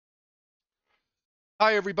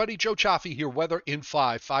Hi, everybody. Joe Cioffi here. Weather in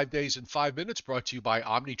 5 days in 5 minutes, brought to you by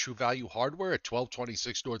Omni True Value Hardware at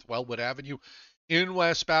 1226 North Wellwood Avenue in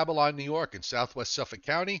West Babylon, New York, in southwest Suffolk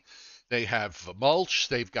County. They have mulch,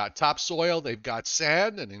 they've got topsoil, they've got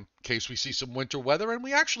sand, and in case we see some winter weather, and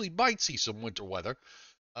we actually might see some winter weather,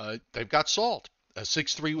 they've got salt.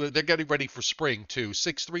 63, they're getting ready for spring too.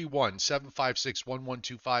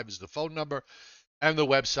 631-756-1125 is the phone number, and the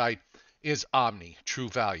website is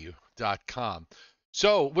omnitruevalue.com.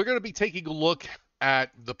 So we're going to be taking a look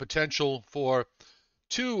at the potential for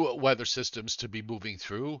two weather systems to be moving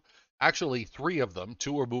through. Actually, three of them.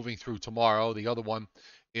 Two are moving through tomorrow. The other one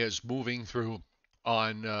is moving through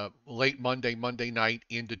on late Monday night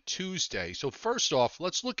into Tuesday. So first off,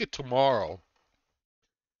 let's look at tomorrow.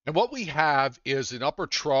 And what we have is an upper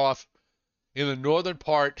trough in the northern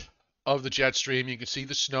part of the jet stream. You can see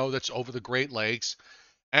the snow that's over the Great Lakes.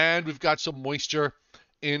 And we've got some moisture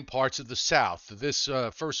in parts of the south. This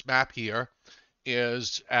first map here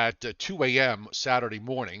is at 2 a.m. Saturday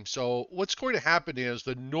morning. So what's going to happen is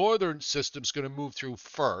the northern system is going to move through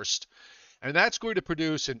first, and that's going to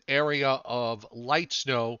produce an area of light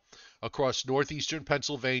snow across northeastern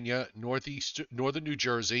Pennsylvania, northern New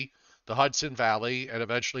Jersey, the Hudson Valley, and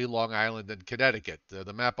eventually Long Island and Connecticut.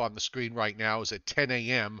 The map on the screen right now is at 10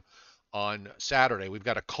 a.m. on Saturday. We've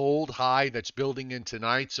got a cold high that's building in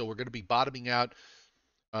tonight, so we're going to be bottoming out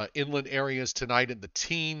inland areas tonight in the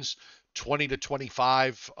teens, 20 to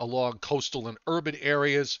 25 along coastal and urban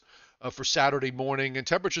areas for Saturday morning. And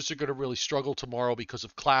temperatures are going to really struggle tomorrow because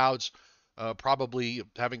of clouds, probably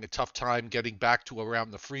having a tough time getting back to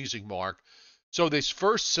around the freezing mark. So this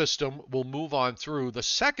first system will move on through. The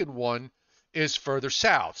second one is further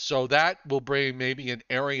south. So that will bring maybe an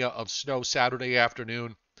area of snow Saturday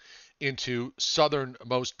afternoon into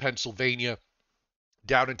southernmost Pennsylvania,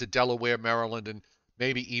 down into Delaware, Maryland, and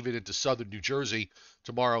maybe even into southern New Jersey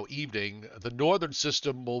tomorrow evening. The northern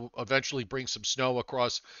system will eventually bring some snow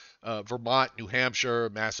across Vermont, New Hampshire,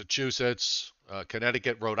 Massachusetts,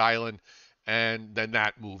 Connecticut, Rhode Island, and then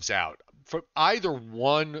that moves out. For either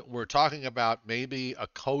one, we're talking about maybe a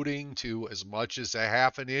coating to as much as a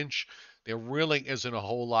half an inch. There really isn't a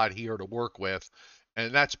whole lot here to work with,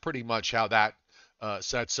 and that's pretty much how that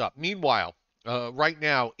sets up. Meanwhile, right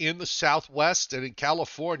now in the Southwest and in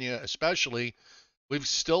California especially, we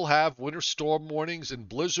still have winter storm warnings and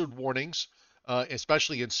blizzard warnings,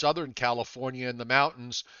 especially in Southern California and the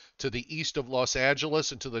mountains to the east of Los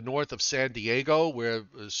Angeles and to the north of San Diego, where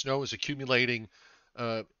snow is accumulating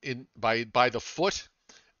by the foot.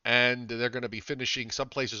 And they're going to be finishing, some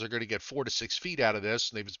places are going to get 4 to 6 feet out of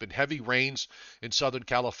this. There's been heavy rains in Southern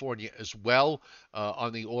California as well,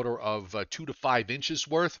 on the order of 2 to 5 inches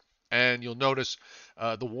worth. And you'll notice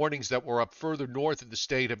the warnings that were up further north in the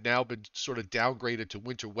state have now been sort of downgraded to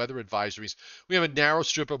winter weather advisories. We have a narrow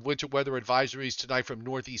strip of winter weather advisories tonight from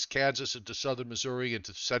northeast Kansas into southern Missouri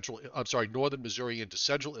into northern Missouri into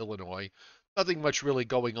central Illinois. Nothing much really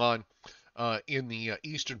going on in the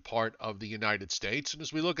eastern part of the United States. And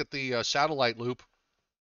as we look at the satellite loop,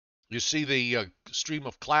 you see the stream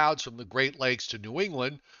of clouds from the Great Lakes to New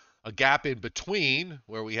England, a gap in between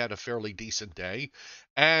where we had a fairly decent day,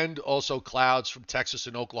 and also clouds from Texas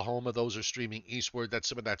and Oklahoma. Those are streaming eastward. That's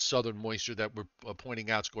some of that southern moisture that we're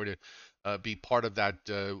pointing out is going to be part of that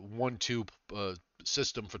 1-2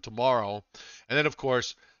 system for tomorrow. And then, of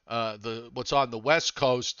course, what's on the west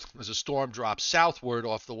coast, as a storm drops southward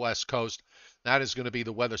off the west coast, that is going to be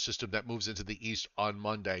the weather system that moves into the east on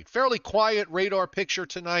Monday. Fairly quiet radar picture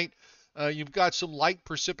tonight. You've got some light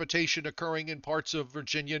precipitation occurring in parts of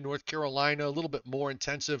Virginia, North Carolina, a little bit more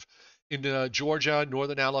intensive in Georgia,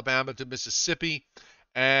 northern Alabama to Mississippi,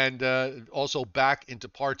 and also back into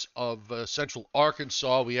parts of central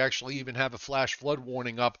Arkansas. We actually even have a flash flood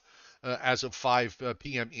warning up as of 5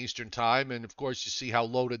 p.m. Eastern Time. And, of course, you see how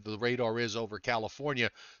loaded the radar is over California,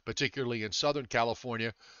 particularly in Southern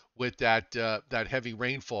California, with that heavy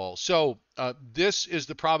rainfall. So this is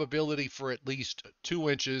the probability for at least 2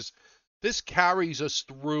 inches. This carries us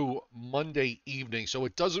through Monday evening, so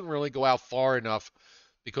it doesn't really go out far enough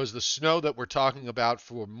because the snow that we're talking about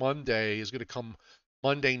for Monday is going to come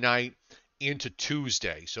Monday night into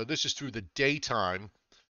Tuesday. So this is through the daytime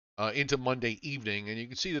into Monday evening, and you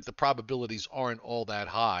can see that the probabilities aren't all that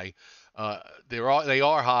high. They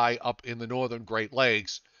are high up in the northern Great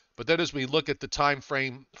Lakes, but then as we look at the time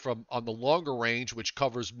frame from on the longer range, which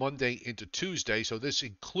covers Monday into Tuesday, so this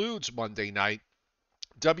includes Monday night,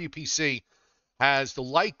 WPC has the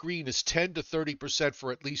light green is 10 to 30%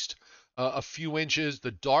 for at least a few inches.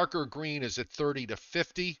 The darker green is at 30 to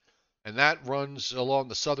 50, and that runs along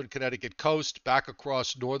the southern Connecticut coast, back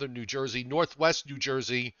across northern New Jersey, northwest New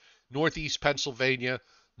Jersey, Northeast Pennsylvania,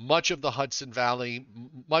 much of the Hudson Valley,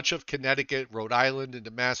 much of Connecticut, Rhode Island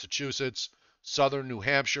into Massachusetts, southern New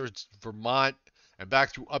Hampshire, Vermont, and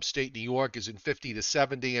back through upstate New York is in 50 to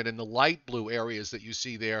 70. And in the light blue areas that you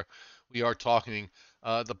see there, we are talking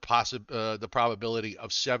the probability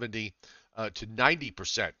of 70 to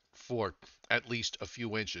 90% for at least a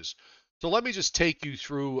few inches. So let me just take you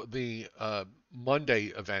through the Monday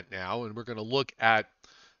event now, and we're going to look at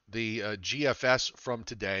the GFS from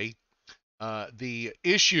today. The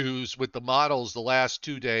issues with the models the last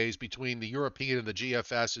 2 days between the European and the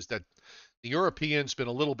GFS is that the European's been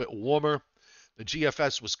a little bit warmer. The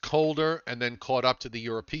GFS was colder and then caught up to the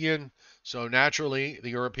European. So naturally, the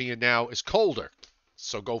European now is colder.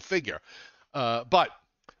 So go figure. But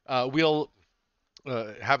we'll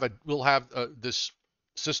have this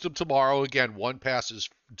system tomorrow. Again, one passes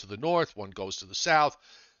to the north, one goes to the south.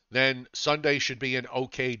 Then Sunday should be an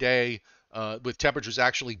okay day with temperatures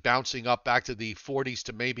actually bouncing up back to the 40s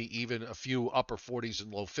to maybe even a few upper 40s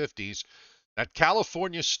and low 50s. That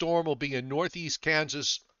California storm will be in northeast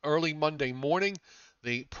Kansas early Monday morning.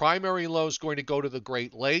 The primary low is going to go to the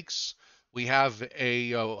Great Lakes. We have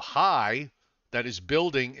a high that is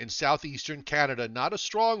building in southeastern Canada. Not a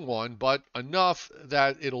strong one, but enough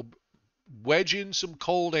that it'll wedge in some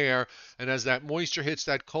cold air, and as that moisture hits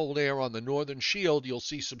that cold air on the northern shield, you'll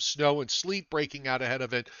see some snow and sleet breaking out ahead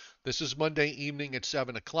of it. This is Monday evening at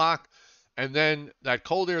 7 o'clock. And then that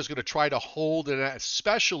cold air is going to try to hold it,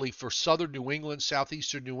 especially for southern New England,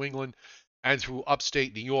 southeastern New England, and through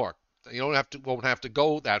upstate New York. You won't have to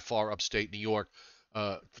go that far upstate New York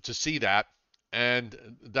to see that.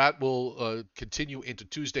 And that will continue into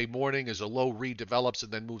Tuesday morning as a low redevelops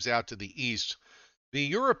and then moves out to the east. The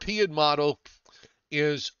European model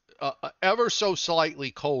is ever so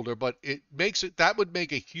slightly colder, but that would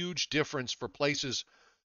make a huge difference for places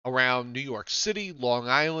around New York City, Long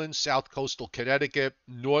Island, South Coastal Connecticut,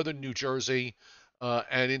 northern New Jersey,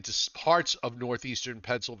 and into parts of northeastern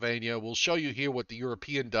Pennsylvania. We'll show you here what the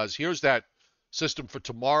European does. Here's that system for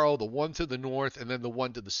tomorrow, the one to the north and then the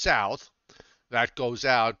one to the south. That goes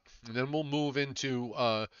out, and then we'll move into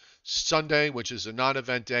Sunday, which is a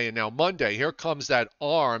non-event day, and now Monday. Here comes that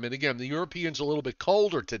arm, and again, the European's a little bit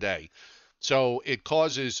colder today. So it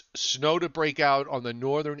causes snow to break out on the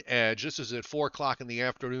northern edge. This is at 4 o'clock in the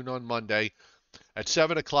afternoon on Monday. At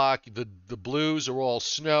 7 o'clock, the blues are all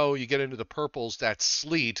snow. You get into the purples, that's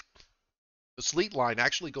sleet. The sleet line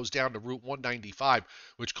actually goes down to Route 195,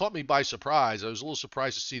 which caught me by surprise. I was a little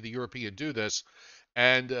surprised to see the European do this.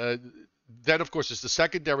 And then, of course, as the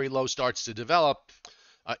secondary low starts to develop,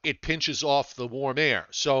 it pinches off the warm air.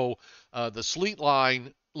 So the sleet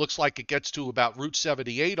line looks like it gets to about Route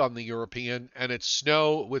 78 on the European, and it's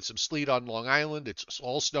snow with some sleet on Long Island. It's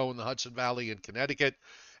all snow in the Hudson Valley and Connecticut,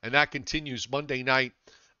 and that continues Monday night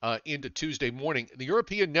into Tuesday morning. The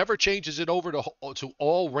European never changes it over to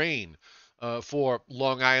all rain for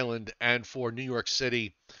Long Island and for New York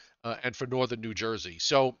City and for northern New Jersey.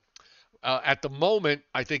 So at the moment,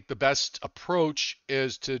 I think the best approach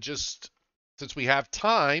is to just, since we have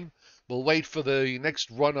time, we'll wait for the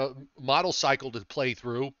next model cycle to play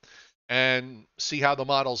through and see how the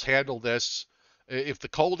models handle this. If the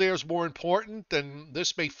cold air is more important, then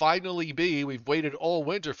this may finally be, we've waited all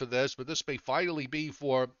winter for this, but this may finally be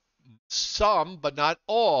for some, but not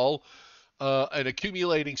all, an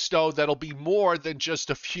accumulating snow that'll be more than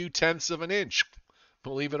just a few tenths of an inch,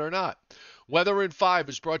 believe it or not. Weather in 5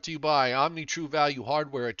 is brought to you by Omni True Value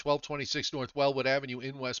Hardware at 1226 North Wellwood Avenue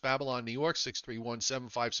in West Babylon, New York.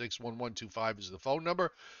 631-756-1125 is the phone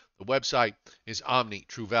number. The website is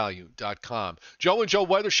omnitruevalue.com. Joe and Joe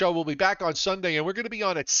Weather Show will be back on Sunday, and we're going to be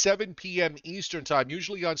on at 7 p.m. Eastern Time.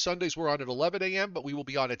 Usually on Sundays we're on at 11 a.m., but we will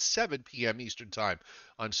be on at 7 p.m. Eastern Time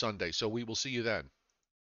on Sunday. So we will see you then.